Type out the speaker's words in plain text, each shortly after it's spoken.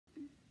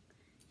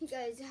Hey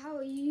guys, how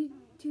are you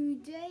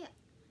today?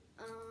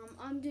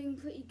 I'm doing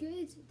pretty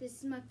good. This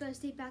is my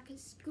first day back at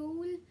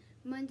school,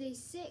 Monday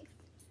 6th.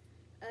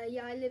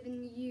 Yeah, I live in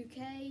the UK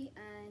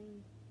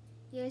and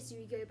yeah, so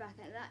we go back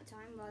at that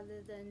time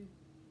rather than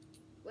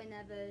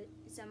whenever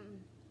some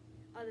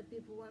other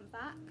people went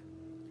back.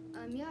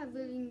 Yeah, I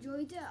really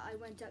enjoyed it. I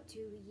went up to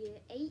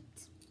year 8.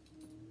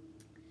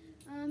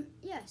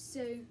 Yeah,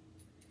 so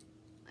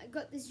I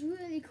got this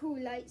really cool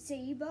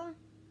lightsaber a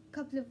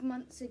couple of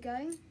months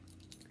ago.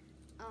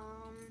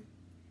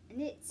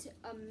 And it's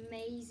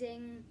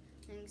amazing,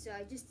 and so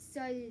I just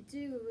decided to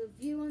do a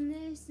review on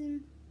this,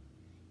 and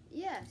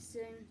yeah, so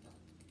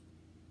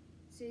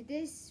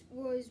this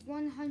was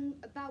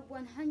about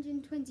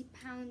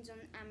 £120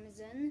 on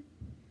Amazon.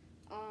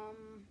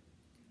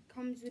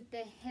 Comes with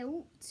the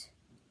hilt.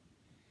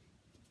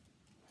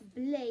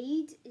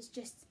 Blade is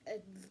just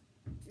a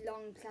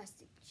long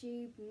plastic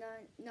tube,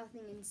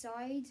 nothing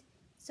inside.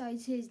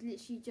 Inside here is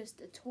literally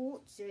just a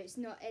torch, so it's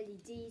not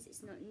LEDs,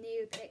 it's not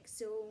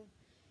NeoPixel,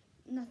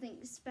 nothing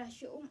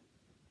special.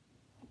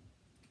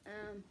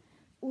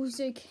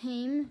 Also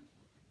came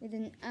with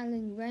an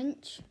Allen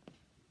wrench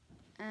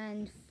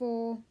and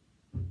 4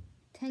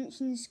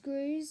 tension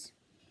screws.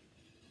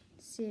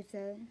 Let's see if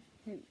you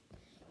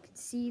could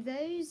see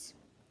those.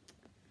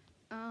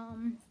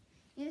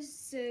 Yes,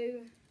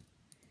 so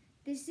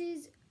this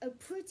is a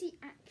pretty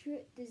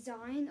accurate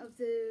design of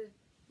the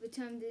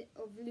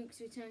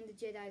Luke's Return of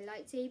the Jedi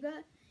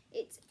lightsaber.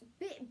 It's a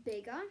bit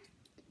bigger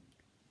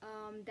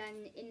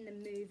than in the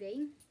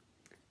movie,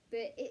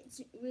 but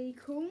it's really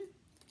cool.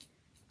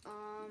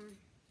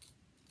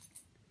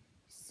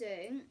 So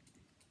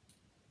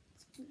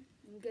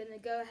I'm gonna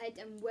go ahead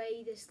and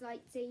weigh this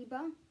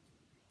lightsaber.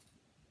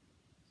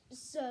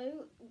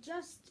 So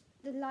just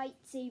the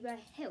lightsaber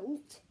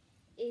hilt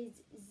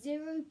is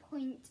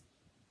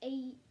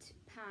 0.8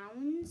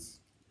 pounds.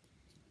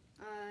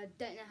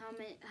 Don't know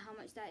how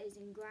much that is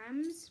in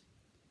grams.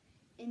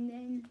 And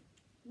then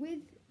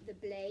with the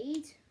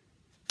blade,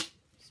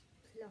 just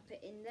plop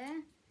it in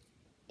there,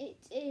 it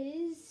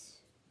is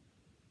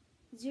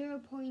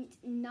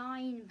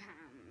 0.9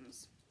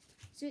 pounds.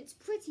 So it's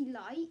pretty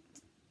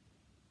light.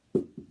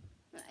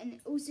 And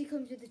it also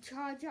comes with a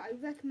charger. I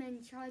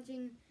recommend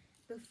charging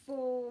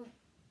before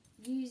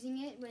using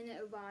it when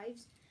it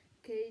arrives,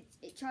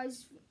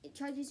 because it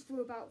charges for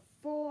about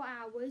 4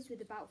 hours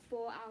with about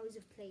 4 hours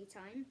of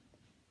playtime.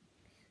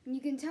 And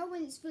you can tell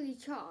when it's fully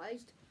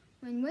charged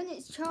when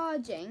it's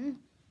charging.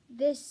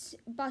 This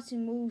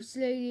button will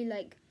slowly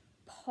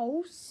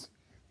pulse,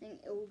 and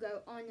it will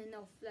go on and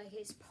off like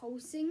it's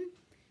pulsing.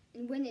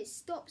 And when it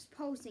stops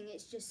pulsing,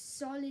 it's just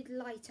solid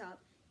light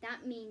up.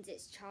 That means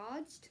it's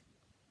charged.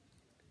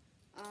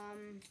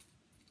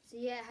 So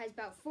yeah, it has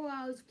about 4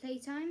 hours of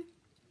playtime.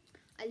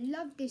 I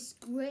love this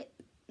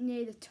grip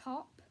near the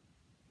top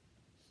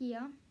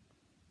here.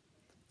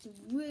 It's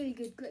a really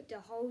good grip to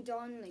hold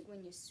on,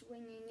 when you're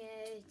swinging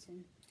it.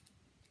 And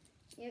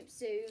yep,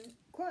 so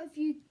quite a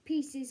few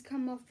pieces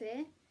come off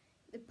here.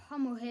 The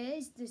pommel here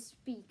is the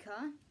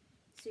speaker,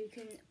 so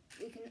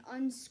we can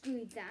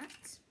unscrew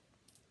that.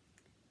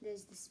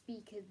 There's the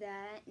speaker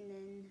there, and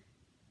then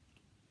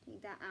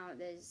take that out.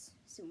 There's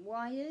some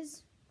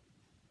wires.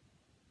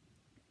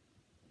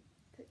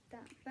 Put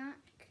that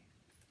back.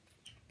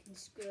 Can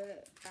screw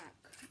it back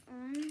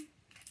on.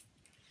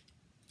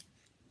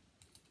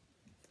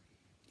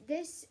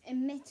 This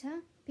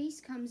emitter piece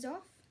comes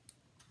off.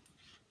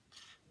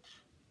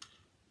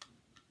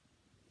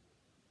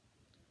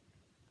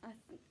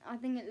 I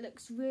think it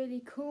looks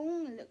really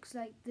cool. It looks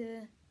like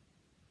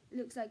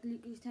Luke's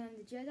Return of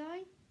the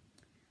Jedi.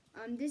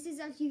 This is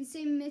actually the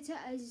same emitter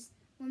as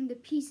one of the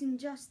Peace and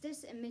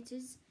Justice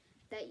emitters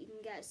that you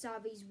can get at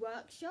Savi's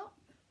workshop.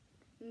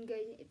 You can go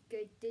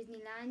to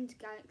Disneyland,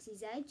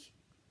 Galaxy's Edge.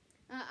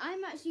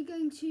 I'm actually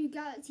going to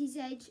Galaxy's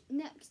Edge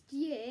next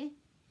year,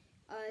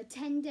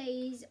 10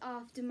 days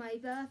after my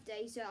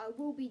birthday, so I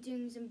will be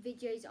doing some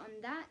videos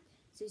on that.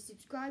 So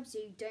subscribe so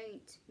you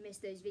don't miss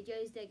those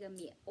videos. They're going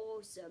to be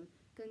awesome.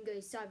 Going to go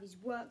to Savi's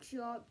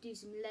workshop, do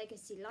some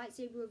Legacy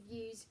lightsaber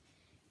reviews.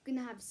 Going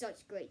to have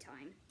such a great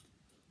time.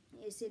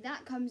 Yeah, so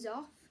that comes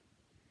off.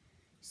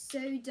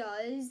 So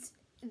does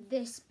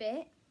this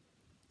bit.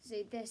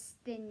 So this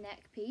thin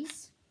neck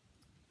piece.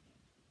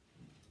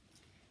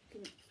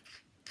 You can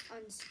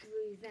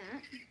unscrew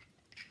that.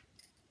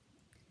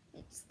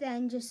 It's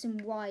then just some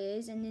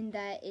wires, and in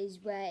there is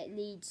where it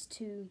leads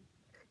to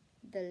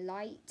the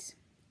light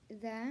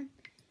there.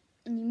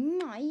 And you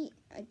might,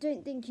 I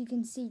don't think you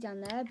can see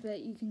down there, but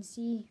you can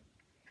see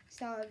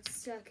some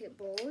circuit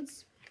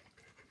boards.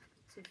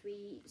 So if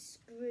we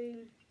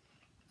screw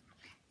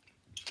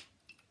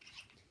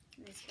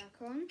this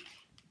back on,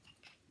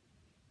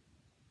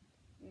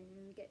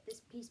 and get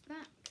this piece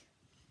back,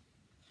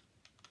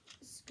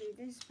 screw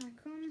this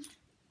back on,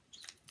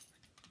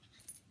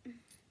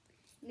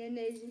 and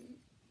then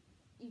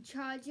you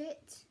charge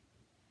it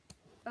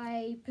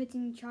by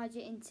putting charger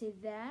into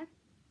there,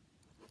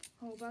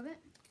 hole above it.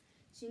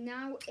 So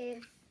now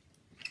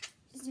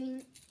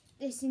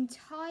this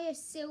entire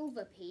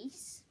silver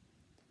piece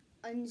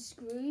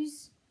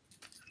unscrews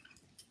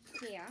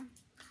here.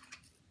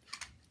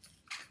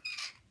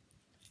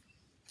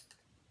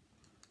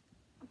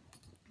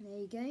 There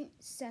you go,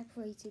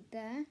 separated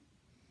there.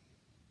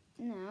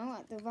 Now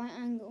at the right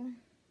angle,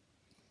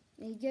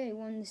 there you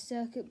go, on the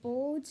circuit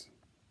board.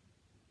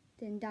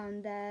 Then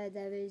down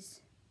there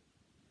is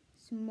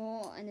some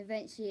more, and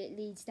eventually it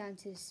leads down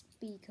to the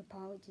speaker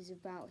part, which is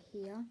about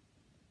here.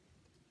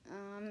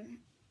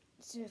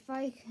 So if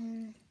I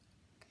can,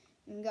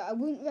 I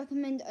wouldn't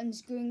recommend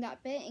unscrewing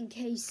that bit in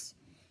case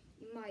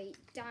you might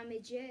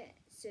damage it.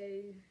 So,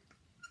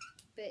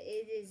 but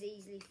it is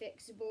easily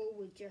fixable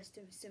with just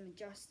some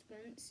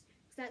adjustments.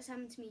 Because that's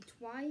happened to me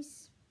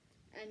twice,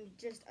 and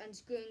just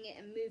unscrewing it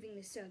and moving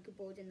the circuit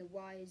board and the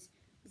wires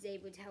was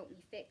able to help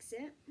me fix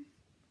it.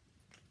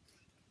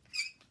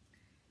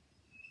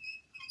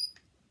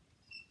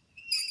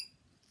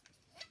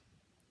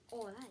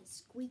 Oh, that is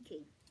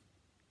squeaky.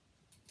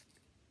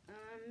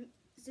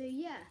 So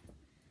yeah,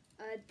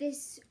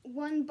 this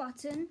one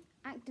button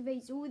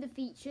activates all the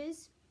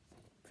features.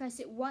 Press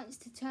it once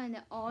to turn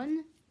it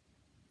on.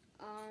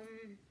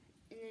 And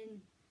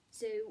then,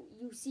 so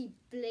you'll see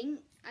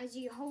blink. As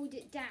you hold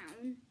it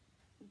down,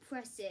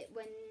 press it,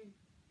 when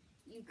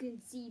you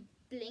can see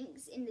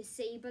blinks in the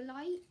saber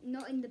light,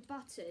 not in the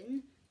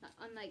button, like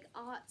unlike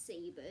art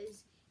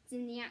sabers, it's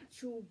in the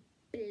actual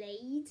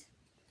blade.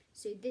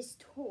 So this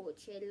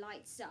torch here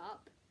lights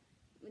up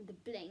with the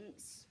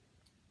blinks.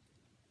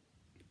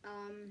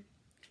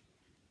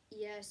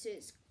 Yeah, so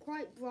it's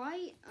quite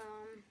bright.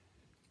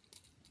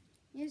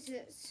 Yes,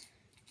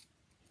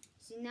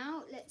 so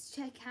now let's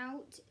check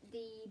out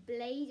the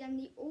blade and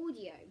the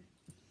audio.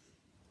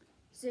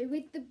 So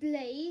with the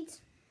blade,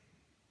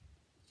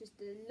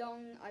 just a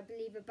long, I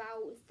believe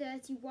about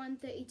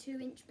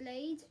 32-inch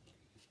blade,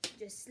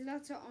 just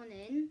slot it on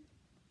in.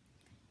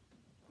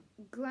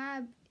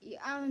 Grab your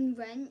Allen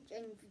wrench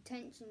and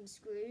tension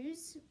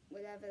screws,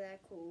 whatever they're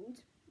called.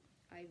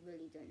 I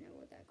really don't know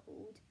what they're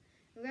called.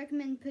 I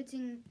recommend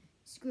putting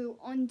screw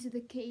onto the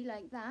key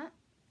like that.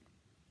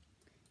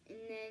 And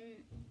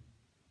then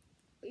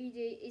what you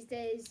do is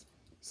there's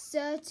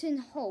certain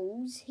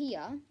holes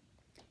here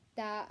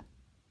that,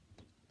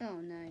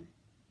 oh no.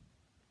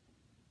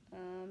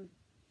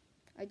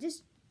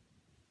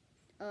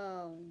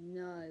 Oh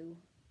no.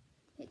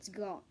 It's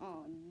got,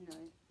 oh no.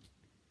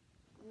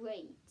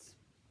 Great.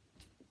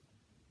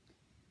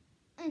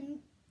 And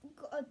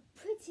got a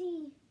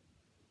pretty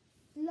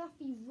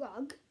fluffy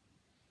rug,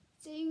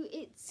 so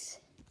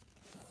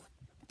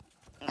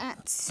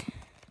that's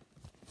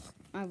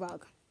my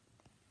rug.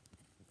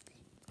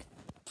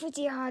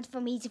 Pretty hard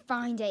for me to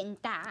find it in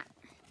that,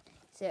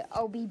 so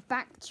I'll be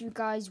back to you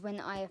guys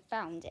when I have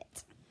found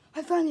it.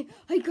 I finally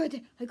got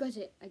it. I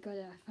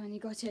finally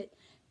got it.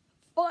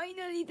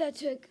 Finally, that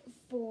took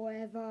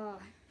forever.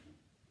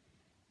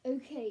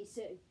 Okay,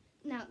 so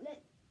now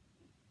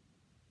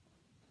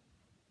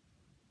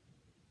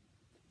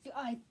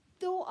I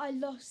thought I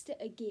lost it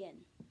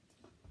again.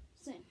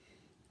 So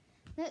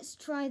let's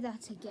try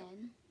that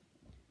again.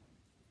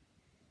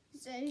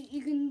 So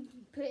you can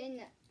put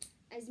in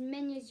as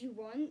many as you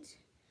want.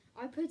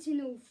 I put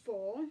in all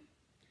 4,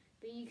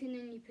 but you can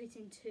only put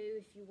in 2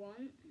 if you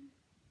want.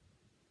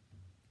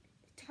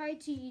 The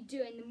tighter you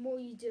do it and the more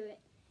you do it,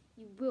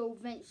 you will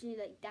eventually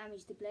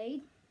damage the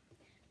blade.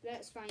 But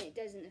that's fine, it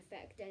doesn't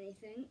affect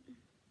anything.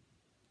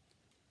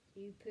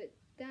 You put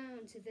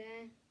down to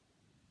there,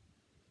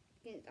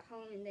 against the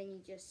hole, and then you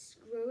just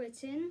screw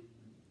it in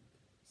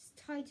as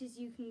tight as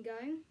you can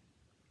go.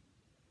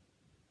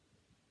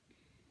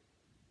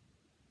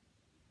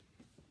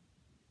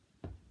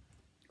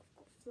 I've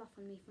got fluff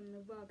on me from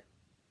the rug.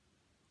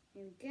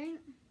 There we go.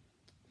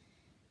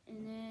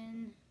 And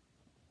then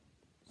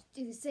just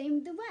do the same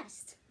with the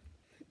rest.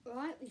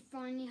 Alright, we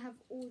finally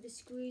have all the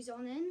screws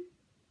on in.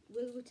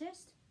 Wiggle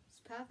test, it's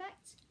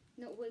perfect,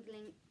 not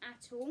wiggling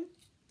at all.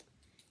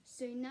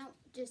 So now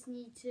just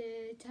need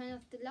to turn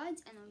off the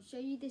lights and I'll show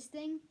you this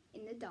thing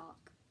in the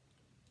dark.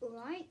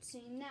 Alright, so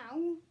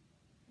now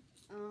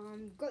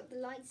got the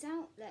lights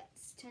out,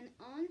 let's turn it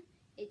on.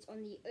 It's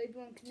on the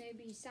Obi-Wan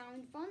Kenobi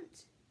sound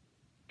font.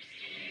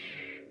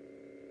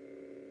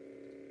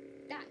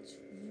 That's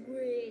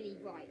really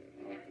bright.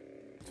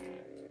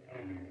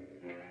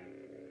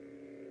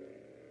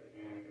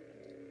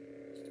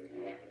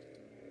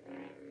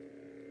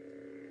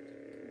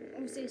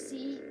 Also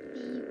see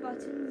the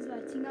buttons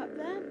lighting up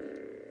there.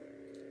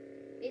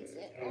 It's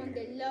on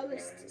the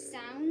lowest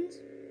sound,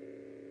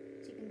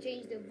 so you can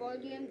change the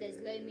volume. There's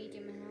low,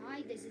 medium and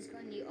high. This is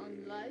currently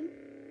on low.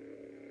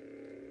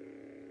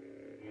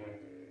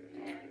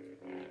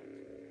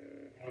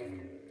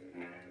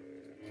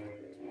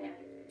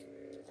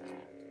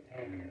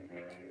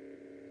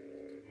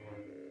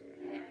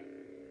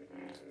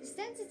 The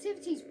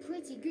sensitivity is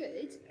pretty good.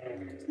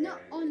 It's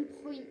not on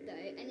point though,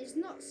 and it's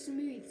not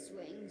smooth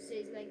swing, so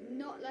it's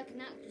not like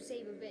an actual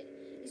saber, but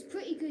it's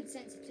pretty good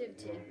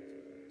sensitivity.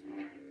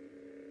 Man,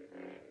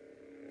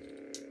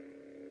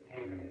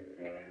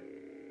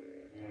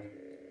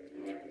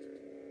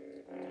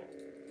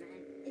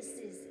 this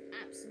is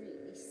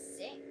absolutely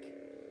sick.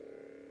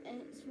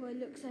 what it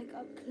looks like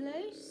up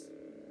close.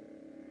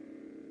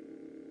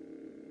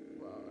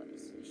 Whoa,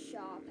 it's a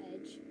sharp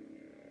edge.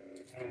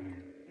 And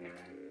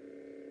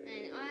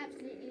I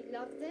absolutely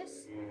love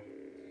this.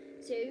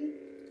 So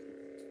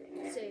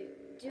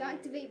to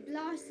activate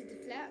blast to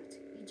deflect,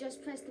 you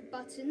just press the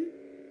button.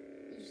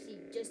 You see,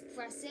 just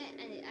press it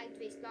and it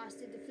activates blast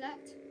to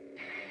deflect.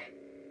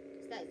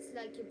 So that's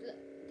like your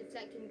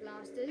deflecting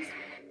blasters.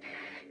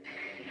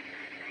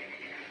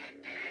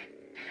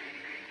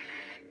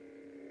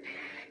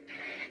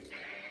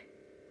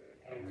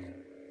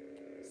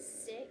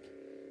 Sick.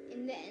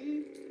 And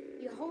then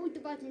you hold the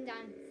button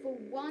down for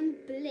one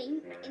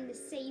blink in the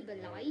saber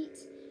light,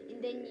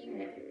 and then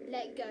you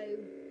let go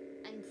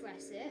and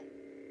press it,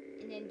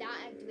 and then that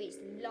activates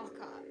the lock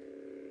up.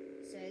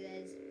 So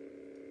there's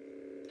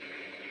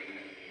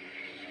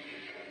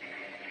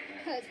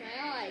hurts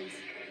my eyes.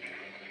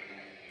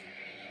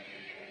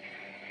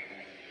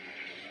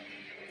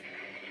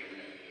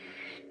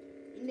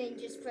 And then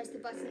just press the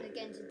button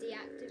again to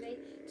deactivate,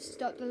 to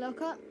stop the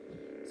lockup.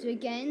 So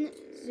again,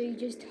 so you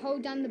just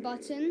hold down the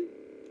button,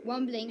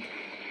 one blink,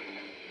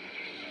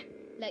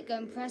 let go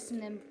and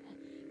then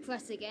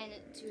press again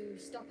to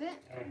stop it.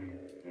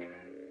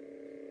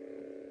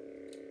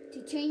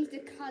 To change the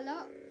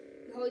colour,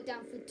 you hold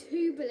down for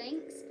 2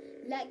 blinks,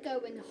 let go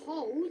and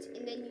hold,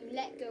 and then you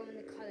let go on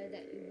the colour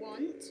that you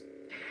want.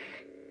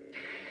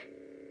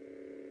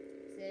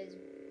 So there's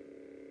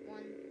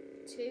 1,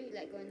 2,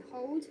 let go and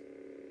hold.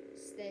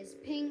 So there's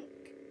pink,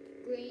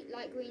 green,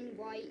 light green,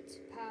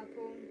 white,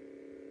 purple,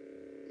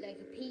 like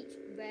a peach,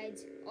 red,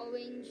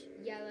 orange,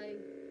 yellow,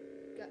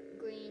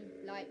 green,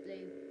 light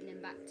blue, and then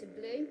back to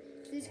blue.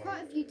 So there's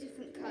quite a few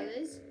different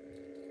colours.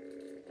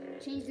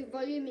 Change the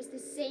volume, it's the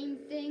same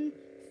thing,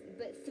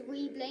 but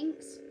 3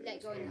 blinks,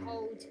 let go and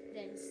hold,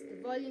 then it's the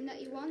volume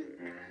that you want.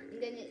 And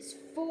then it's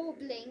 4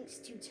 blinks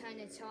to turn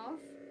it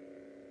off.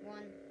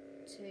 1,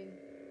 2,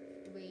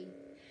 3,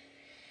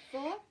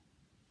 4.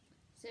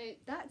 So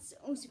that's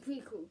also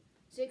pretty cool.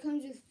 So it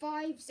comes with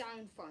 5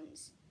 sound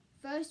fonts.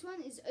 First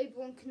one is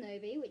Obi-Wan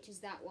Kenobi, which is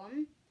that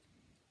one.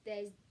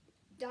 There's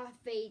Darth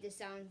Vader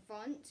sound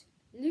font,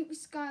 Luke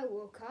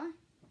Skywalker,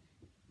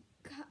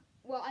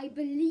 well, I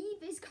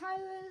believe it's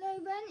Kylo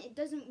Ren. It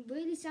doesn't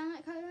really sound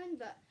like Kylo Ren,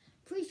 but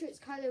pretty sure it's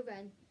Kylo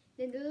Ren.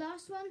 Then the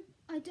last one,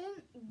 I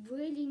don't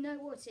really know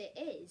what it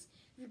is.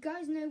 If you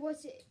guys know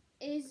what it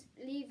is,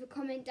 leave a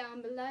comment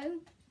down below.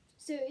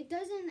 So it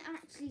doesn't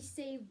actually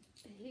say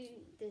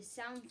who the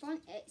sound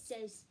font, it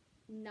says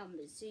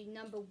numbers. So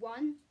number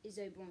 1 is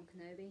Obi-Wan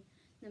Kenobi,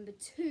 number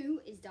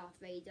 2 is Darth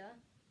Vader,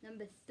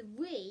 number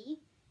 3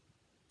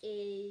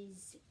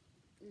 is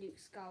Luke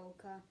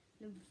Skywalker,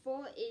 number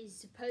 4 is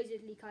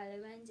supposedly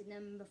Kylo Ren, and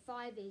number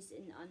 5 is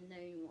an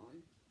unknown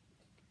one.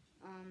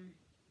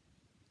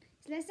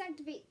 So let's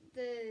activate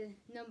the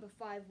number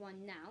 5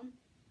 one now.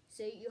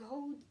 So you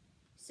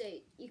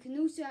can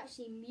also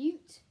actually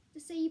mute the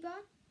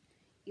saber.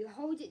 You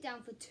hold it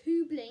down for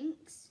 2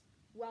 blinks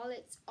while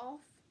it's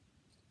off.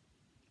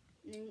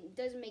 And it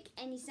doesn't make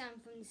any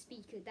sound from the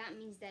speaker. That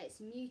means that it's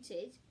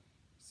muted.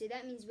 So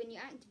that means when you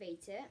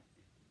activate it,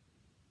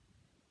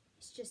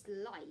 it's just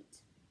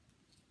light.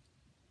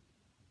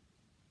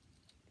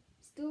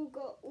 Still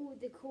got all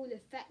the cool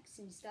effects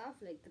and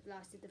stuff, like the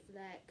blaster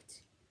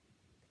deflect,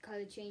 the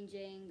colour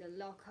changing, the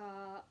lock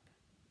up.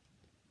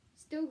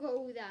 Still got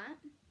all that,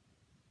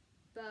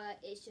 but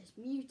it's just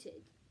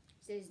muted.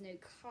 So there's no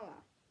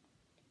colour.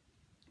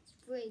 It's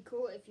pretty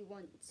cool if you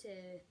want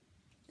to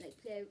like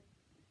play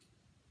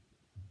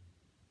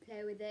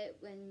with it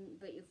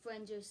but your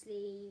friends are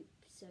asleep.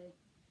 So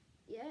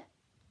yeah,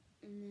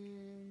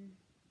 and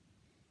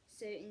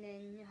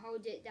then you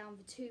hold it down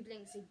for 2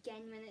 blinks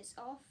again when it's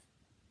off.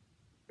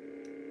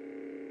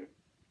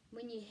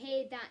 When you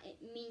hear that,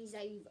 it means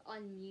that you've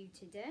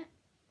unmuted it.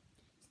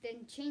 So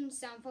then change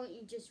sound font,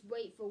 you just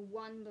wait for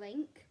 1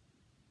 blink.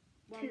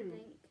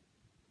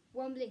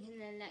 One blink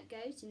and then let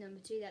go. So number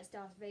 2, that's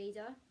Darth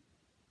Vader.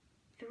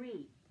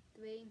 3,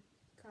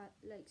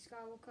 Luke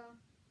Skywalker.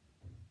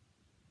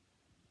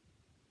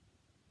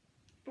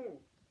 4,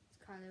 It's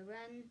Kylo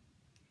Ren.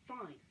 5.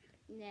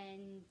 And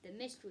then the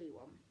mystery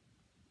one.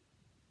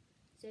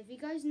 So if you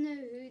guys know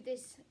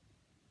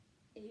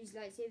whose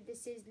lightsaber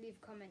this is, leave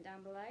a comment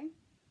down below.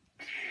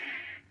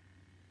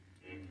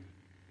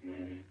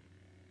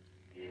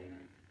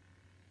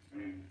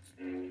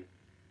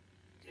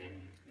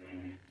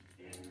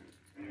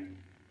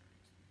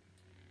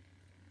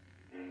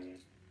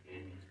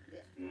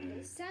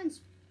 It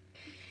sounds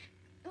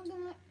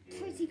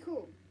pretty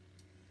cool.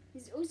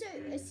 There's also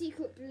a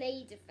secret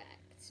blade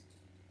effect.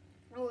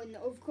 Oh, and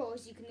of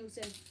course you can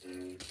also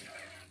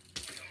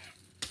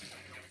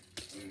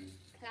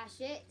clash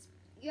it.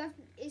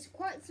 It's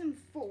quite some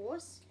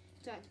force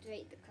to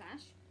activate the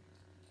clash.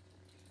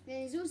 Then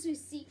there's also a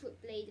secret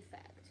blade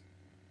effect.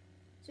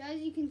 So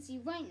as you can see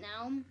right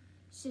now,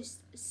 it's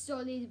just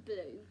solid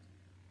blue.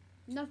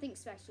 Nothing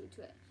special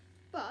to it.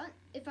 But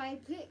if I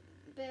click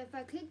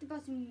the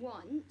button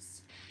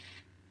once,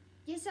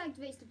 this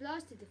activates the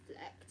blaster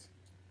deflect.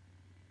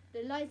 The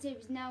lightsaber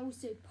is now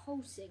also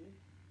pulsing.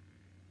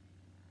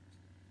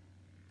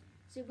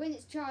 So when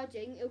it's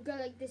charging, it'll go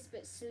like this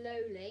but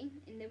slowly,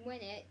 and then when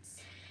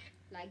it's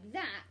like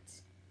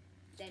that,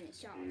 then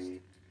it's charged.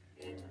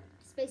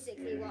 It's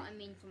basically what I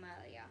mean from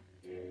earlier.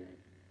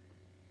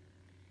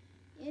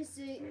 Yeah,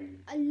 so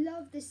I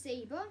love the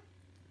saber.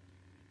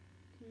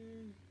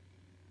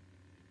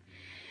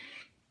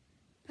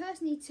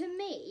 Personally, to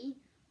me,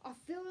 I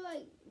feel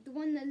like the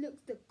one that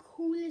looks the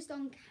coolest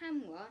on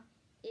camera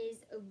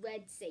is a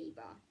red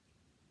saber.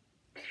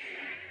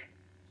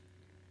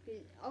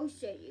 I'll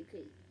show you,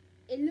 because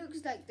it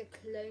looks like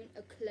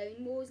a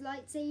Clone Wars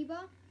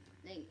lightsaber,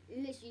 like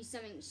literally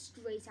something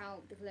straight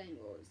out of the Clone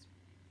Wars.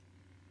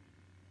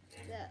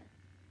 There,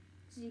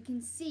 so you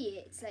can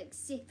see it's like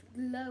Sith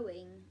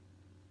glowing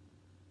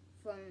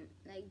from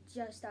like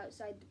just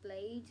outside the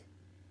blade.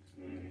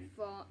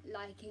 For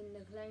like in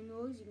the Clone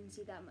Wars, you can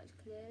see that much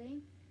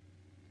clearly.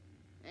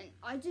 And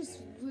I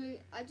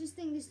just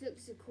think this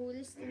looks the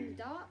coolest in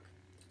the dark.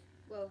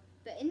 Well,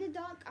 but in the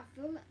dark, I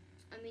feel like,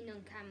 I mean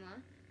on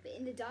camera, but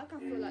in the dark I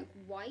feel like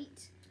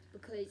white,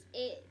 because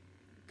it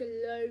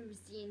glows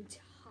the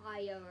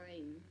entire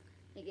room.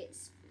 Like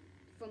it's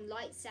from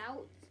lights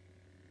out,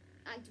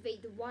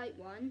 activate the white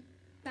one,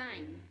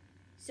 bang.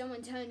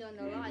 Someone turned on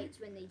the lights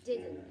when they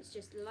didn't. It's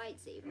just a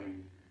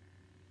lightsaber.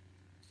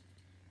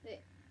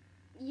 But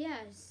yeah,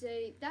 so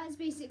that's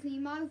basically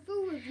my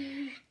full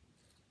review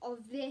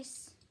of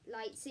this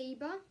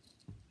lightsaber.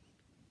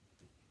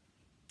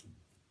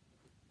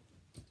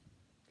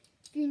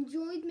 If you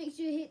enjoyed, make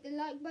sure you hit the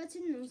like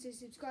button and also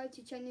subscribe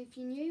to the channel if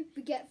you're new. If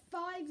we get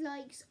 5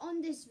 likes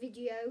on this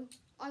video,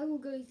 I will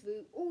go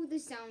through all the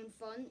sound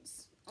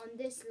fonts on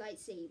this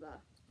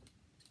lightsaber.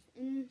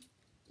 And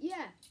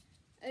yeah,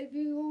 hope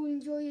you all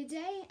enjoy your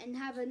day and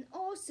have an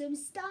awesome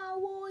Star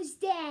Wars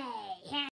day.